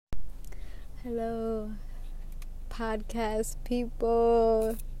Hello, podcast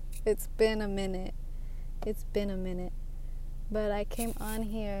people. It's been a minute. But I came back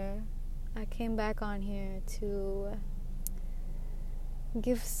on here to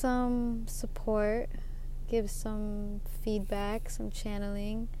give some support, give some feedback, some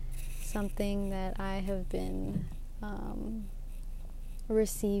channeling, something that I have been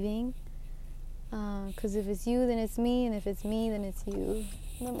receiving. Because if it's you, then it's me, and if it's me, then it's you.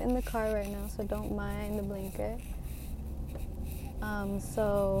 I'm in the car right now, so don't mind the blinker.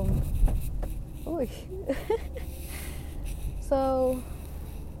 So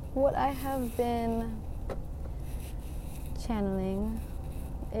what I have been channeling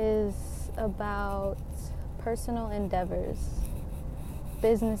is about personal endeavors,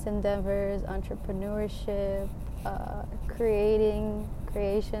 business endeavors, entrepreneurship,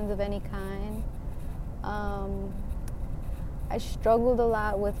 creations of any kind. I struggled a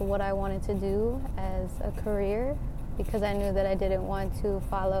lot with what I wanted to do as a career because I knew that I didn't want to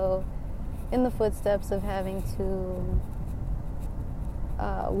follow in the footsteps of having to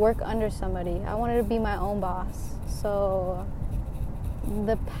work under somebody. I wanted to be my own boss. So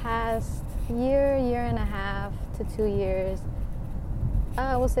the past year and a half to 2 years,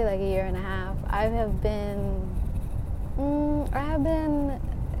 I will say like a year and a half, I've been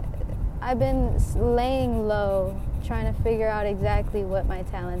laying low, trying to figure out exactly what my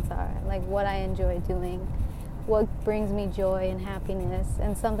talents are, like what I enjoy doing, what brings me joy and happiness,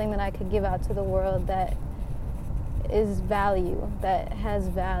 and something that I could give out to the world that has value,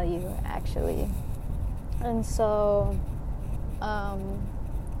 actually. And so,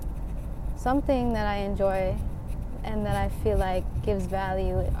 something that I enjoy and that I feel like gives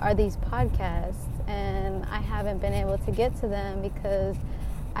value are these podcasts, and I haven't been able to get to them because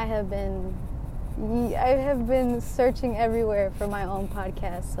I have been searching everywhere for my own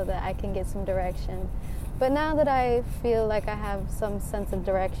podcast so that I can get some direction. But now that I feel like I have some sense of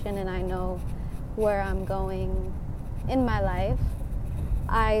direction and I know where I'm going in my life,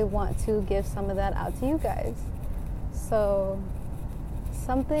 I want to give some of that out to you guys. So,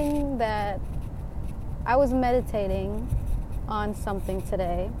 something that I was meditating on something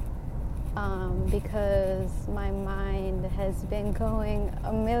today, because my mind has been going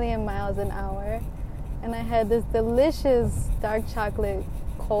a million miles an hour, and I had this delicious dark chocolate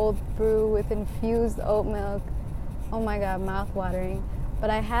cold brew with infused oat milk. Oh my god, mouth-watering. But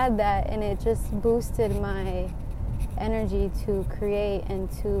I had that, and it just boosted my energy to create and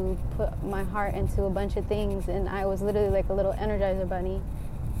to put my heart into a bunch of things, and I was literally like a little Energizer bunny.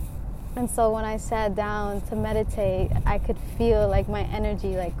 And so when I sat down to meditate, I could feel like my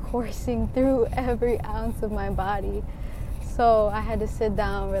energy like coursing through every ounce of my body. So I had to sit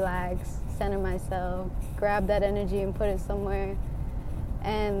down, relax, center myself, grab that energy and put it somewhere.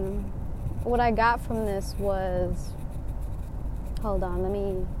 And what I got from this was, hold on,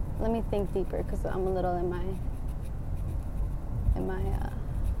 let me think deeper, because I'm a little in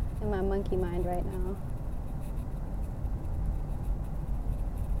my monkey mind right now.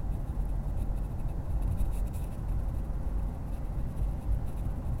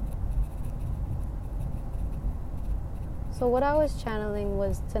 So what I was channeling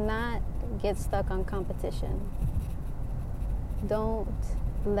was to not get stuck on competition. Don't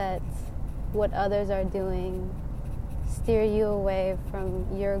let what others are doing steer you away from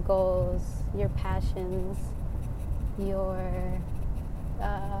your goals, your passions, what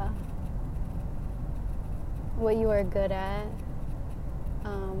you are good at.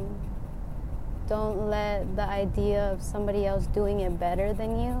 Don't let the idea of somebody else doing it better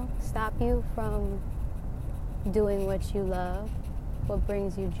than you stop you from doing what you love, what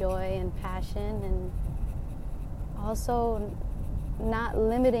brings you joy and passion, and also not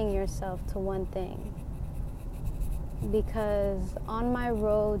limiting yourself to one thing. Because on my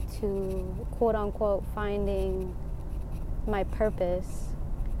road to quote unquote finding my purpose,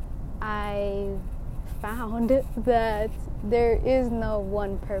 I found that there is no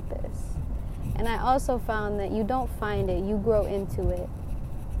one purpose. And I also found that you don't find it, you grow into it.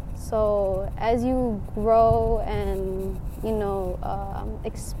 So as you grow and,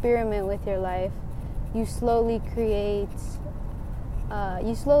 experiment with your life, you slowly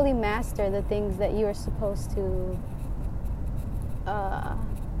master the things that you are supposed to,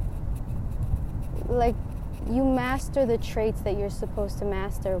 you master the traits that you're supposed to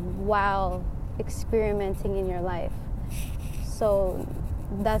master while experimenting in your life. So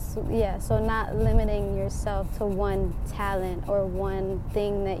so not limiting yourself to one talent or one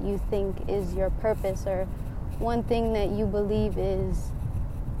thing that you think is your purpose, or one thing that you believe is,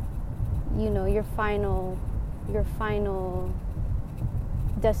 your final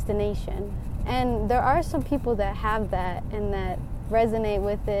destination. And there are some people that have that and that resonate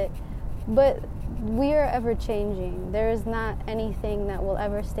with it, but we are ever changing. There is not anything that will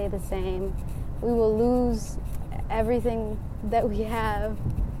ever stay the same. We will lose everything that we have,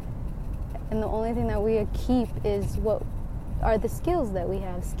 and the only thing that we keep is what are the skills that we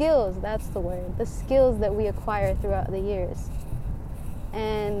have. Skills, that's the word. The skills that we acquire throughout the years.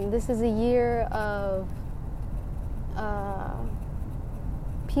 And this is a year of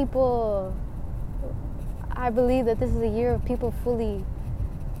people. I believe that this is a year of people fully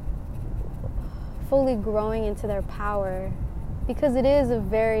growing into their power, because I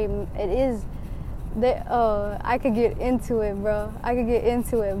could get into it, bro. I could get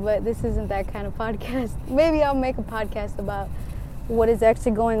into it, but this isn't that kind of podcast. Maybe I'll make a podcast about what is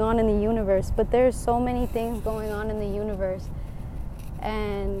actually going on in the universe, but there's so many things going on in the universe,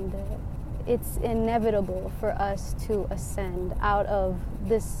 and it's inevitable for us to ascend out of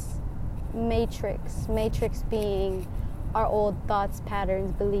this matrix being our old thoughts,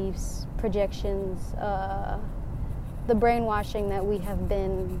 patterns, beliefs, projections, the brainwashing that we have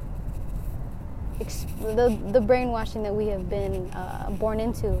been the brainwashing that we have been born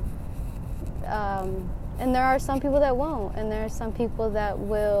into. And there are some people that won't, and there are some people that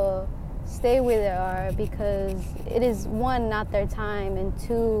will stay where they are because it is, one, not their time, and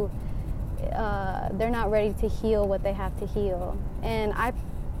two, they're not ready to heal what they have to heal. And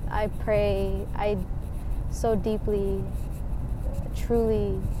I pray, I so deeply,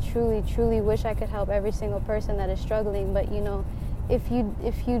 truly wish I could help every single person that is struggling. But you know, if you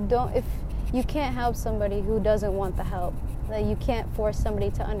can't help somebody who doesn't want the help. Like, you can't force somebody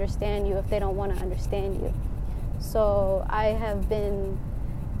to understand you if they don't want to understand you. So I have been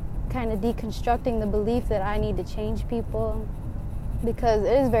kind of deconstructing the belief that I need to change people, because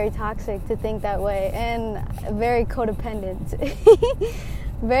it is very toxic to think that way, and very codependent.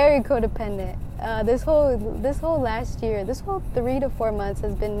 Very codependent. This whole last year, this whole 3 to 4 months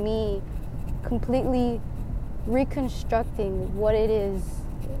has been me completely reconstructing what it is,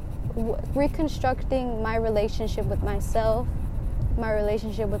 reconstructing my relationship with myself, my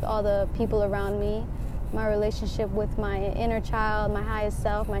relationship with all the people around me, my relationship with my inner child, my highest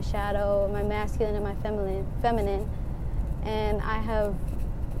self, my shadow, my masculine and my feminine. And I have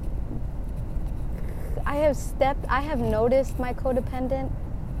noticed my codependent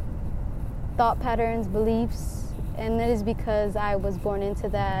thought patterns, beliefs, and that is because I was born into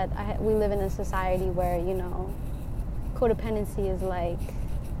that. We live in a society where, you know, codependency is like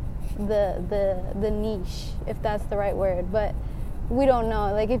the niche, if that's the right word. But we don't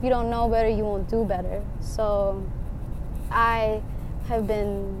know. Like, if you don't know better, you won't do better. So I've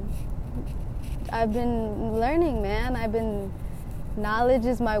been learning, man. Knowledge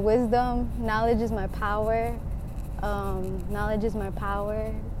is my wisdom. Knowledge is my power. Knowledge is my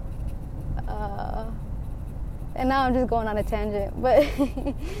power. And now I'm just going on a tangent. But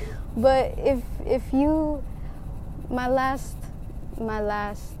but if you, my last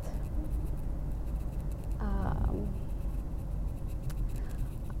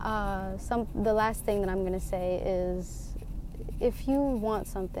the last thing that I'm going to say is, if you want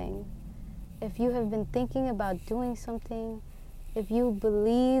something, if you have been thinking about doing something, if you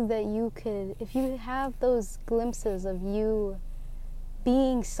believe that you could, if you have those glimpses of you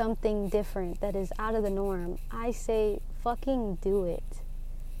being something different that is out of the norm, I say fucking do it.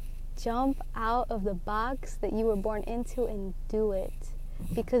 Jump out of the box that you were born into and do it.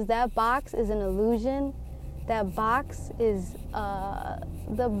 Because that box is an illusion. That box is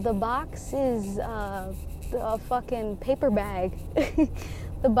the box is a fucking paper bag.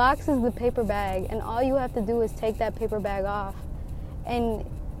 The box is the paper bag, and all you have to do is take that paper bag off. And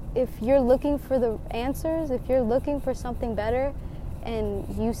if you're looking for the answers, if you're looking for something better, and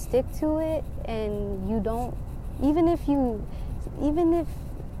you stick to it, and you don't, even if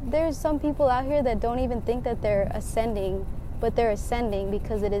there's some people out here that don't even think that they're ascending, but they're ascending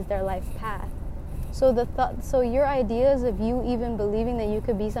because it is their life path. So your ideas of you even believing that you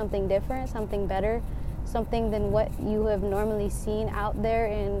could be something different, something better, something than what you have normally seen out there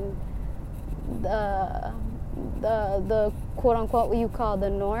in the quote unquote what you call the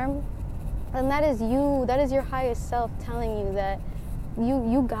norm, and that is you. That is your highest self telling you that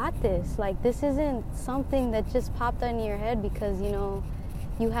you got this. Like, this isn't something that just popped into your head because, you know,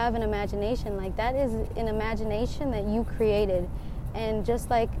 you have an imagination. Like, that is an imagination that you created. And just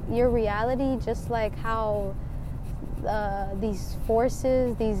like your reality, just like how these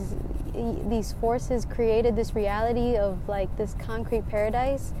forces created this reality of like this concrete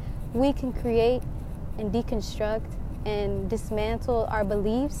paradise, we can create and deconstruct and dismantle our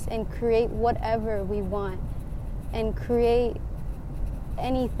beliefs and create whatever we want, and create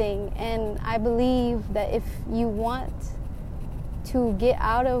anything. And I believe that if you want to get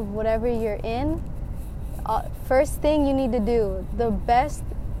out of whatever you're in, first thing you need to do, the best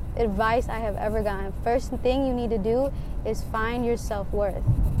advice I have ever gotten, first thing you need to do is find your self-worth.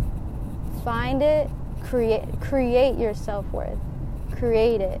 Find it, create your self-worth.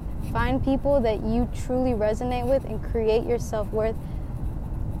 Create it. Find people that you truly resonate with and create your self-worth,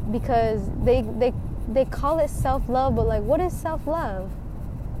 because they call it self-love, but like, what is self-love?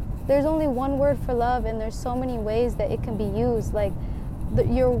 There's only one word for love, and there's so many ways that it can be used. Like,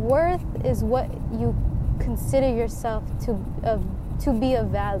 your worth is what you consider yourself to be of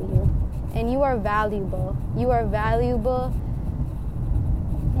value, and you are valuable. You are valuable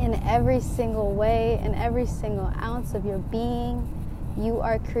in every single way, in every single ounce of your being. You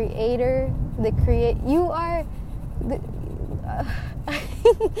are creator. You are the.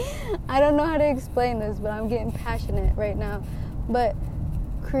 I don't know how to explain this, but I'm getting passionate right now. But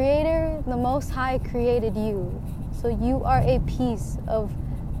Creator, the Most High, created you, so you are a piece of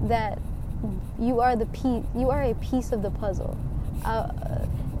that. You are the piece. You are a piece of the puzzle.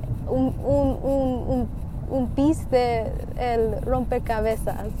 Un piece de el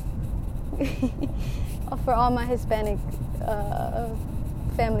rompecabezas. For all my Hispanic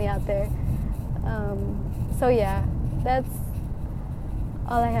family out there. So yeah, that's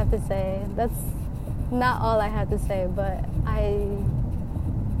all I have to say. That's not all I have to say, but I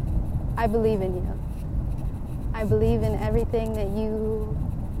believe in you. I believe in everything that you.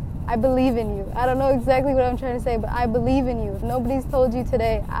 I believe in you. I don't know exactly what I'm trying to say, but I believe in you. If nobody's told you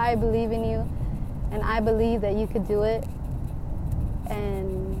today, I believe in you, and I believe that you could do it.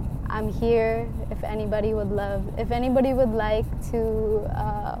 And I'm here if anybody would like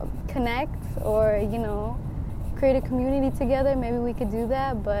to connect, or, you know, create a community together. Maybe we could do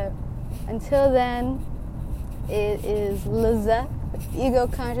that. But until then, it is Lizette, Ego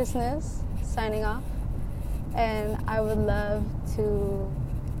Consciousness, signing off. And I would love to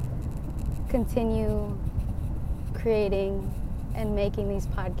continue creating and making these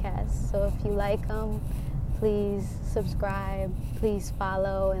podcasts. So if you like them, please subscribe, please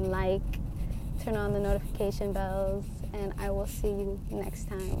follow and like, turn on the notification bells, and I will see you next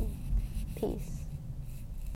time. Peace.